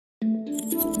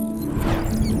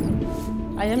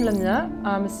I am Lamia.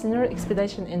 I'm a senior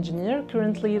expedition engineer,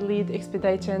 currently lead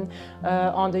expedition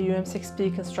on the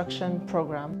UM6P construction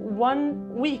program.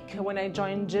 1 week when I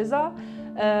joined JESA,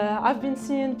 I've been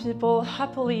seeing people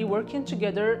happily working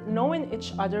together, knowing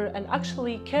each other and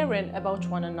actually caring about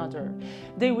one another.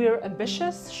 They were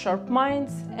ambitious, sharp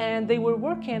minds, and they were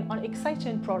working on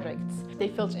exciting projects. They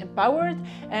felt empowered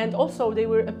and also they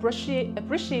were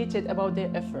appreciated about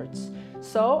their efforts.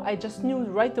 So I just knew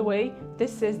right away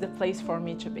this is the place for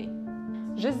me to be.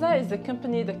 JESA is a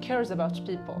company that cares about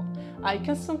people. I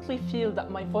constantly feel that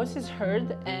my voice is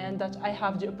heard and that I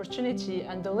have the opportunity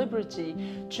and the liberty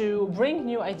to bring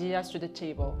new ideas to the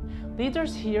table.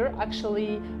 Leaders here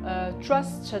actually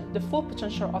trust the full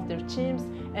potential of their teams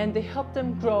and they help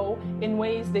them grow in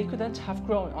ways they couldn't have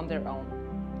grown on their own.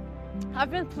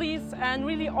 I've been pleased and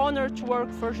really honored to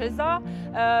work for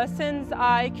JESA since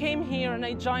I came here and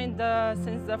I joined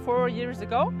since 4 years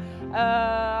ago.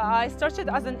 I started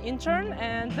as an intern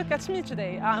and look at me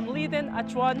today. I'm leading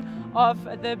at one of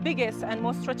the biggest and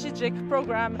most strategic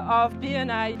program of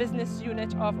B&I business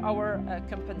unit of our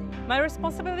company. My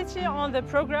responsibility on the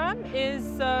program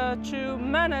is to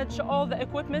manage all the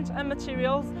equipment and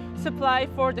materials supply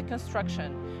for the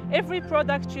construction. Every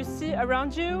product you see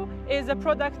around you is a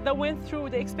product that went through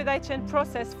the expedition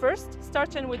process first,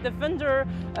 starting with the vendor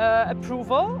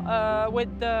approval with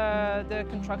the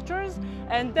contractors,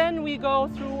 and then we go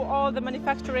through all the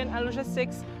manufacturing and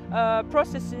logistics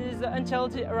processes until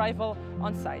the arrival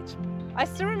on site. I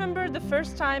still remember the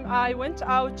first time I went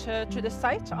out to the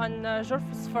site on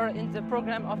Jorfsfer in the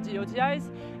program of the ODIs,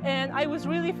 and I was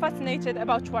really fascinated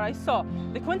about what I saw.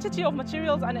 The quantity of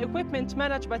materials and equipment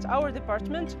managed by our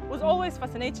department was always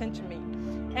fascinating to me.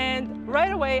 And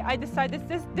right away I decided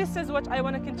this is what I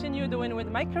want to continue doing with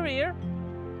my career,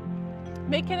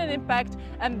 making an impact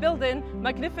and building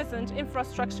magnificent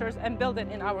infrastructures and building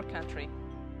in our country.